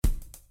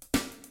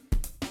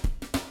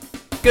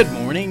Good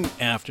morning,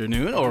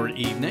 afternoon, or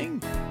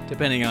evening,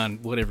 depending on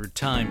whatever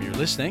time you're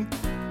listening.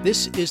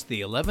 This is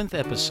the 11th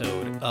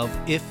episode of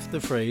If the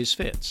Phrase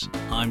Fits.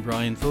 I'm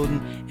Brian Foden,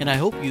 and I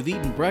hope you've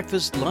eaten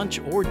breakfast, lunch,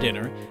 or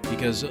dinner,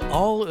 because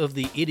all of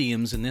the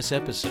idioms in this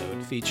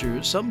episode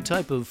feature some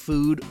type of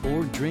food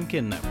or drink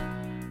in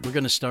them. We're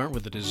going to start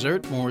with a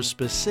dessert, more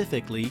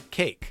specifically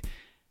cake.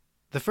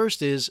 The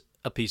first is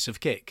a piece of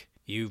cake.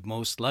 You've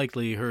most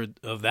likely heard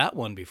of that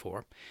one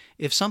before.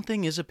 If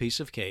something is a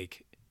piece of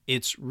cake,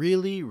 it's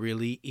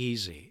really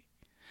easy.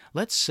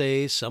 Let's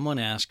say someone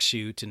asks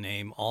you to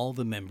name all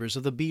the members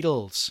of the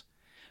Beatles.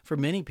 For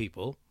many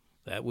people,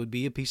 that would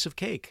be a piece of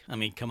cake. I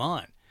mean, come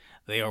on.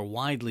 They are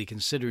widely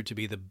considered to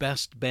be the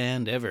best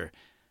band ever.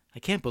 I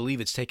can't believe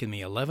it's taken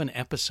me 11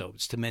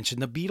 episodes to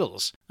mention the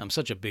Beatles. I'm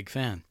such a big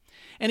fan.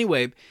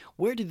 Anyway,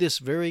 where did this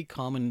very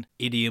common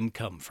idiom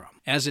come from?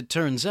 As it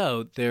turns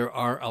out, there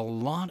are a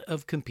lot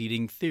of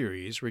competing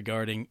theories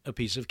regarding a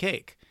piece of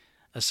cake.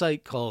 A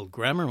site called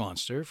Grammar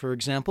Monster, for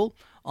example,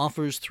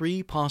 offers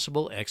 3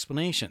 possible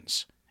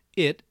explanations.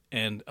 It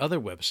and other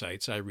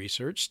websites I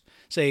researched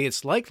say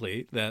it's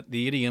likely that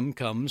the idiom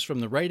comes from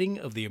the writing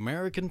of the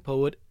American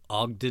poet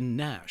Ogden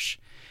Nash.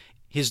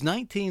 His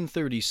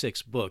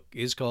 1936 book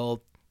is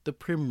called The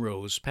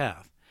Primrose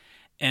Path,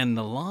 and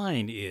the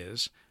line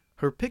is,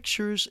 "Her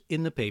picture's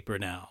in the paper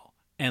now,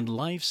 and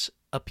life's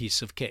a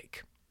piece of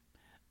cake."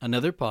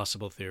 Another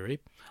possible theory,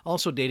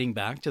 also dating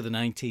back to the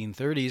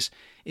 1930s,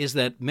 is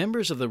that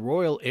members of the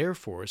Royal Air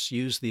Force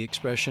used the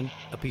expression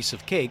 "a piece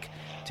of cake"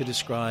 to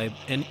describe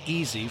an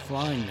easy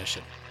flying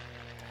mission.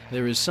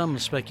 There is some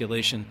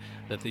speculation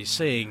that the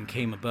saying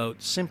came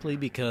about simply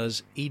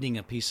because eating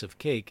a piece of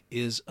cake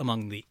is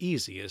among the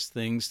easiest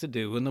things to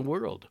do in the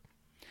world.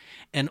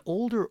 An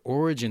older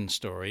origin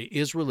story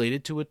is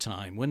related to a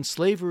time when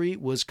slavery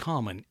was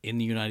common in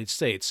the United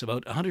States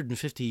about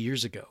 150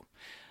 years ago.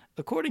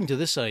 According to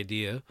this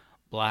idea,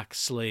 black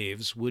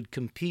slaves would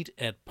compete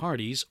at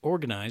parties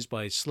organized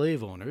by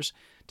slave owners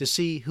to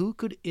see who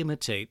could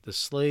imitate the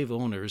slave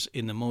owners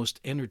in the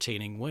most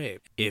entertaining way.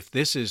 If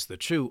this is the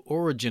true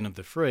origin of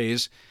the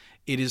phrase,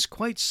 it is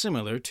quite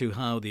similar to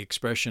how the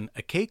expression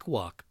 "a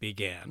cakewalk"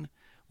 began,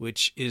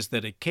 which is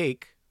that a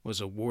cake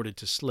was awarded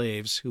to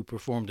slaves who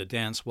performed a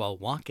dance while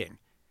walking.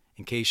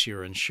 In case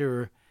you're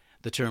unsure,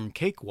 the term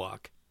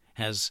cakewalk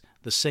has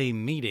the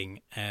same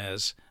meaning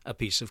as a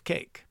piece of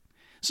cake.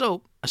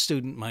 So, a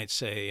student might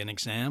say an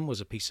exam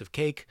was a piece of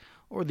cake,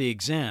 or the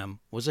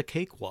exam was a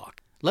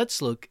cakewalk. Let's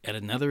look at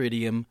another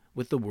idiom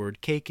with the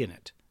word cake in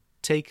it.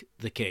 Take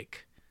the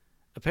cake.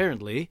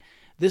 Apparently,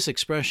 this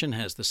expression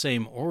has the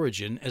same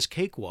origin as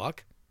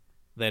cakewalk,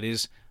 that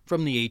is,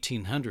 from the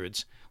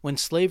 1800s, when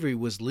slavery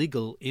was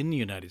legal in the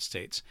United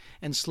States,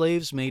 and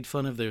slaves made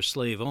fun of their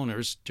slave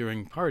owners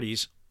during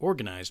parties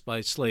organized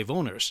by slave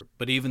owners.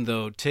 But even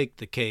though take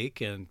the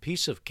cake and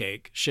piece of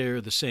cake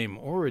share the same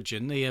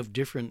origin, they have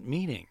different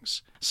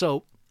meanings.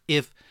 So,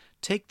 if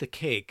take the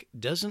cake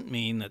doesn't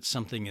mean that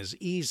something is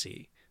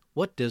easy,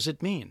 what does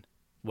it mean?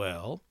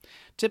 Well,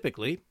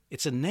 typically,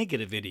 it's a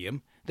negative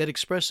idiom that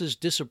expresses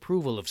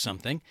disapproval of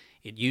something.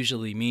 It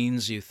usually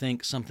means you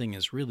think something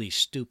is really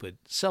stupid,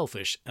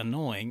 selfish,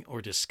 annoying,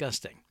 or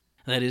disgusting.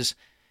 That is,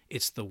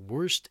 it's the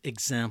worst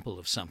example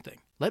of something.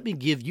 Let me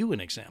give you an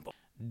example.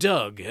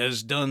 Doug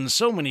has done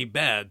so many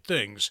bad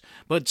things,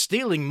 but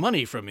stealing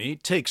money from me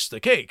takes the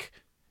cake.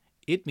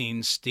 It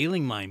means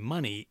stealing my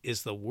money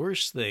is the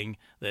worst thing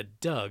that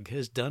Doug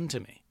has done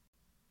to me.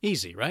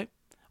 Easy, right?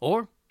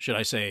 Or should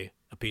I say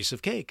a piece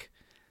of cake?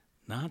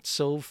 Not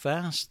so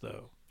fast,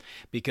 though,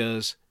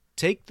 because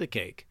take the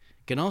cake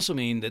can also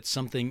mean that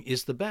something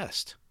is the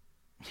best.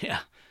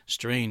 Yeah,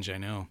 strange, I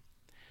know.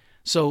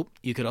 So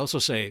you could also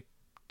say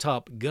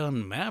Top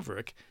Gun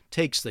Maverick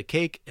takes the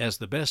cake as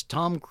the best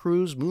Tom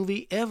Cruise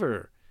movie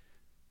ever.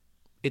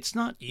 It's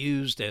not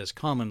used as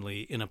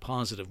commonly in a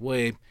positive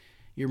way.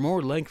 You're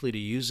more likely to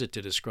use it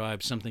to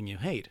describe something you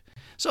hate.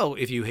 So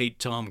if you hate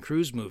Tom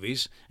Cruise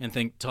movies and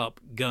think Top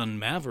Gun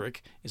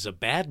Maverick is a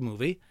bad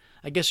movie,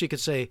 I guess you could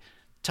say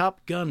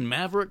Top Gun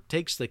Maverick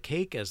takes the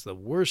cake as the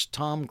worst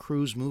Tom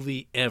Cruise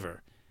movie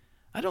ever.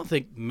 I don't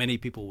think many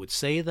people would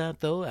say that,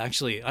 though.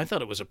 Actually, I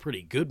thought it was a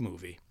pretty good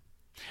movie.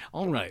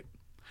 All right.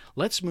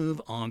 Let's move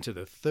on to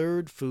the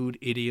third food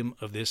idiom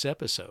of this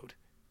episode.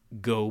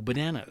 Go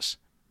bananas.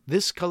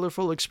 This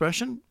colorful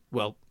expression,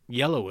 well,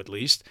 yellow at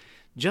least,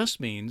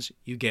 just means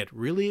you get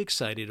really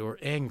excited or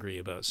angry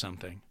about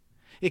something.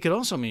 It could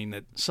also mean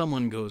that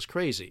someone goes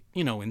crazy,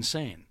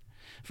 insane.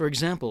 For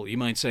example, you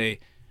might say,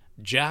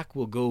 Jack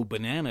will go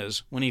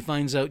bananas when he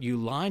finds out you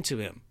lied to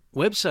him.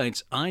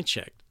 Websites I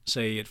checked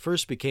say it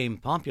first became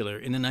popular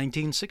in the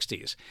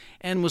 1960s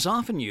and was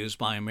often used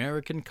by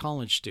American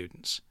college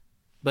students.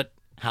 But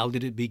how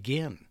did it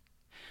begin?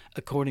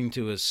 According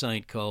to a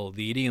site called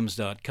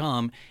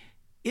idioms.com,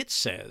 it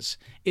says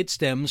it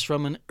stems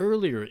from an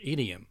earlier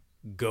idiom,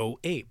 go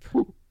ape,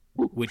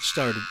 which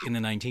started in the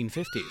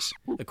 1950s,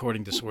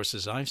 according to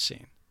sources I've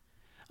seen.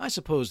 I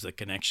suppose the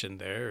connection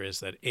there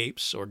is that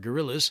apes or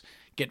gorillas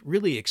get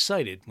really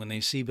excited when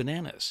they see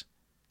bananas.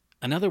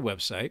 Another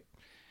website,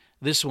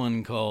 This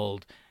one,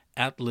 called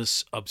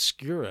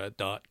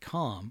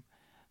atlasobscura.com,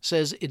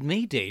 says it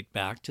may date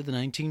back to the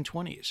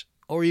 1920s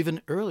or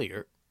even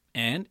earlier,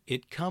 and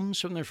it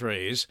comes from the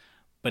phrase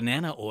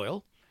banana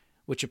oil,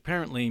 which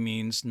apparently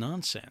means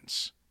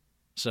nonsense.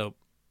 So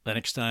the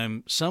next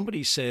time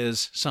somebody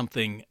says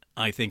something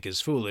I think is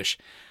foolish,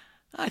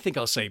 I think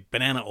I'll say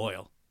banana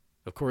oil.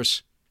 Of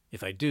course,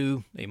 if I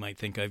do, they might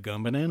think I've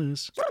gone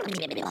bananas.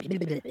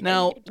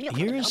 Now,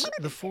 here's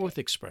the fourth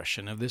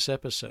expression of this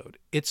episode.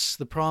 It's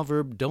the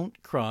proverb,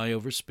 don't cry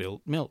over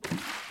spilt milk.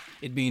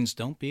 It means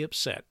don't be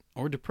upset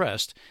or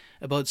depressed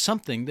about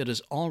something that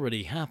has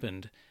already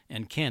happened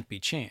and can't be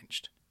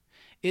changed.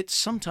 It's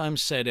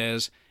sometimes said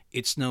as,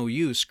 it's no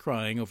use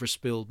crying over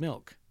spilled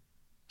milk.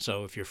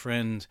 So if your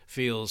friend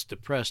feels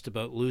depressed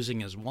about losing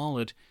his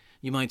wallet,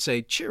 you might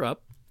say, cheer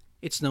up,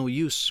 it's no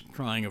use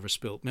crying over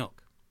spilt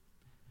milk.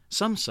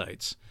 Some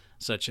sites,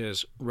 such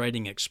as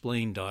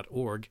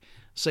writingexplained.org,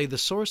 say the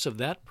source of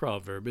that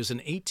proverb is an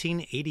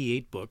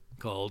 1888 book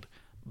called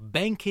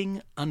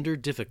Banking Under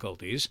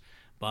Difficulties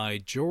by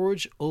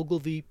George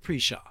Ogilvy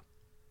Preshaw.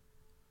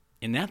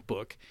 In that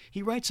book,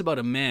 he writes about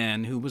a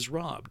man who was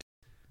robbed.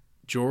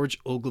 George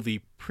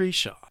Ogilvy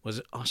Preshaw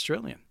was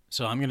Australian,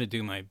 so I'm going to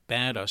do my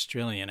bad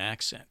Australian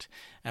accent.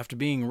 After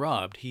being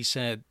robbed, he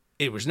said,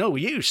 it was no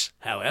use,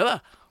 however,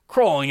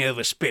 crying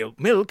over spilt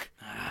milk.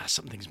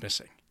 Something's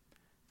missing.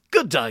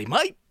 Good day,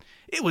 mate.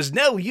 It was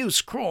no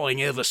use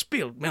crying over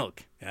spilt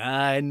milk.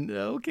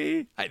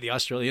 Okay. The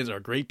Australians are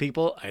great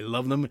people. I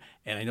love them,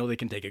 and I know they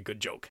can take a good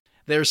joke.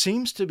 There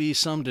seems to be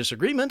some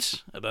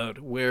disagreement about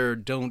where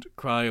don't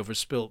cry over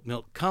spilt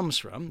milk comes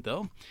from,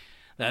 though.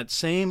 That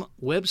same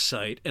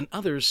website and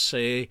others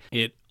say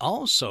it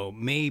also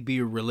may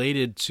be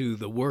related to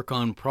the work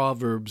on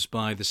Proverbs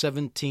by the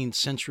 17th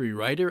century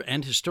writer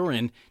and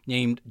historian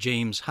named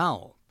James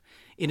Howell.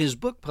 In his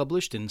book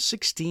published in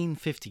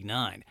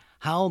 1659,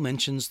 Howell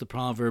mentions the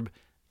proverb,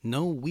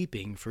 no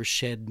weeping for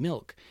shed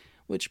milk,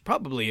 which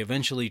probably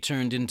eventually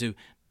turned into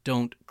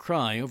don't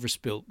cry over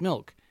spilt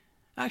milk.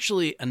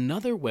 Actually,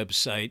 another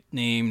website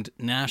named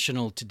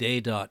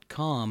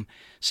nationaltoday.com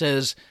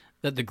says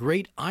that the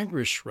great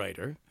Irish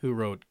writer who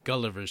wrote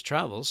Gulliver's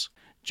Travels,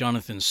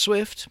 Jonathan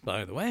Swift,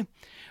 by the way,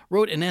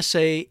 wrote an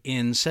essay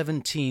in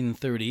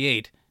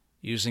 1738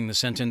 using the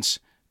sentence,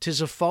 "'Tis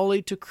a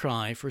folly to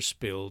cry for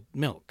spilled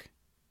milk."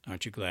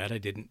 Aren't you glad I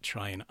didn't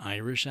try an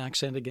Irish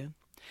accent again?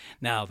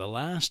 Now, the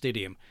last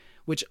idiom,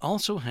 which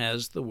also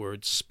has the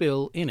word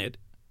spill in it,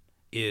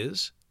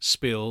 is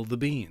spill the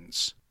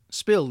beans.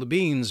 Spill the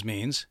beans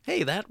means,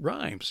 hey, that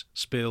rhymes.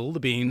 Spill the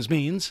beans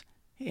means,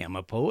 hey, I'm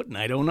a poet and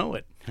I don't know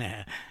it.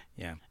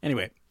 Yeah.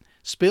 Anyway,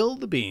 spill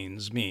the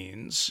beans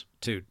means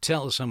to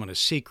tell someone a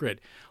secret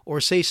or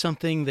say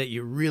something that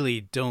you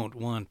really don't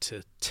want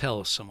to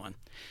tell someone.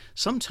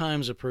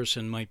 Sometimes a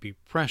person might be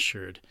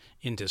pressured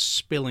into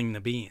spilling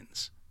the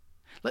beans.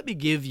 Let me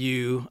give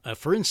you a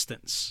for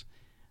instance.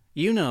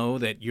 You know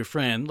that your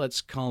friend,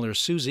 let's call her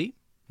Susie,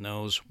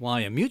 knows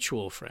why a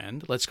mutual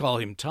friend, let's call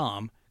him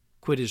Tom,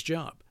 quit his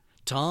job.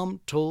 Tom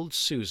told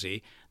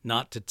Susie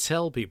not to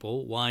tell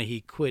people why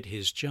he quit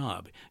his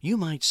job. You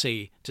might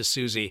say to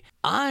Susie,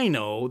 I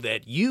know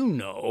that you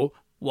know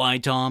why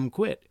Tom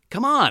quit.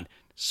 Come on,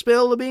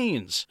 spill the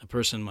beans. A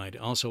person might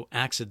also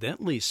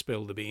accidentally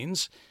spill the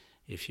beans.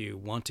 If you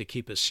want to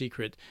keep a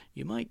secret,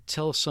 you might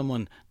tell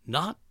someone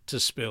not to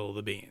spill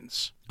the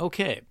beans.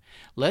 Okay,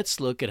 let's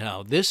look at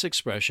how this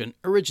expression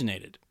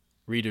originated.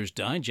 Reader's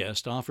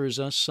Digest offers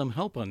us some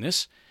help on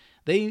this.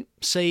 They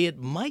say it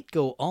might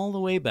go all the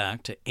way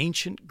back to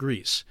ancient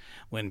Greece,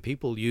 when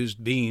people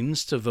used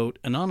beans to vote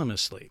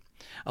anonymously.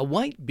 A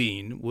white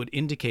bean would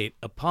indicate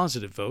a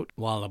positive vote,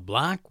 while a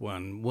black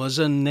one was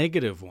a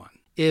negative one.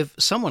 If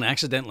someone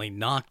accidentally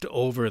knocked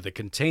over the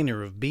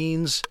container of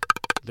beans,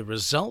 the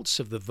results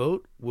of the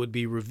vote would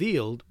be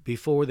revealed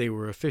before they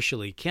were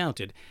officially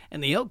counted,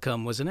 and the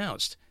outcome was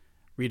announced.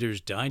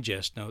 Reader's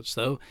Digest notes,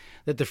 though,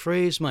 that the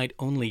phrase might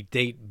only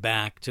date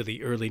back to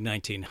the early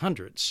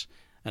 1900s.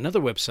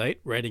 Another website,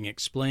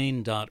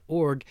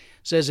 writingexplained.org,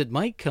 says it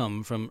might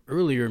come from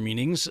earlier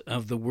meanings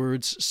of the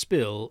words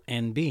spill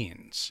and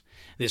beans.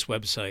 This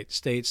website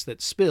states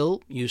that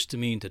spill used to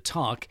mean to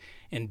talk,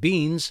 and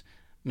beans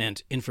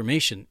meant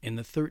information in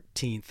the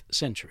 13th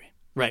century.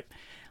 Right.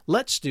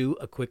 Let's do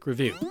a quick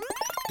review.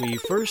 We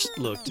first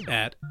looked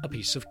at a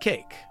piece of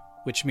cake,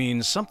 which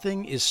means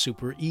something is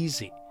super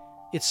easy.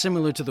 It's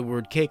similar to the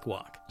word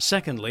cakewalk.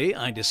 Secondly,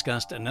 I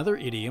discussed another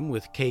idiom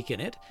with cake in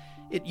it.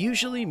 It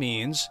usually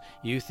means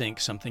you think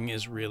something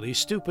is really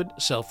stupid,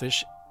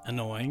 selfish,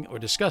 annoying, or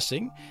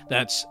disgusting.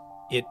 That's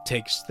it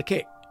takes the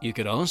cake. You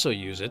could also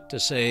use it to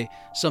say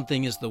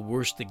something is the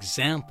worst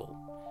example.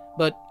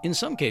 But in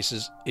some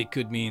cases, it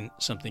could mean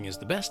something is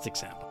the best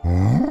example.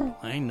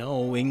 I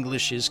know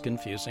English is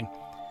confusing.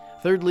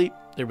 Thirdly,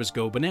 there was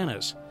go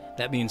bananas.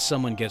 That means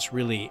someone gets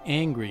really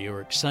angry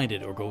or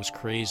excited or goes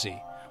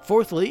crazy.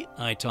 Fourthly,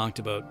 I talked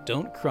about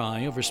don't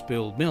cry over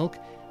spilled milk,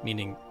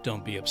 meaning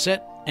don't be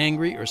upset,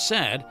 angry, or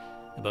sad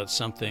about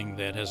something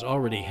that has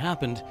already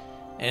happened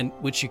and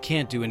which you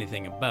can't do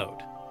anything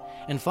about.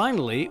 And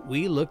finally,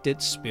 we looked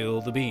at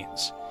spill the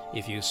beans.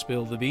 If you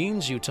spill the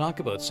beans, you talk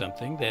about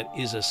something that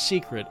is a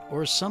secret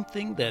or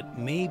something that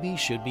maybe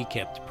should be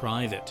kept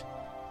private.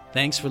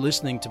 Thanks for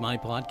listening to my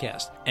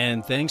podcast,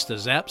 and thanks to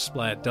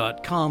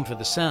Zapsplat.com for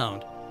the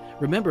sound.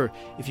 Remember,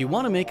 if you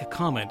want to make a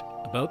comment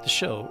about the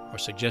show or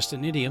suggest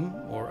an idiom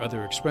or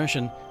other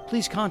expression,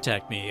 please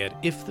contact me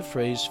at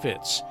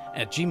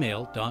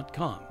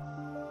ifthephrasefits@gmail.com.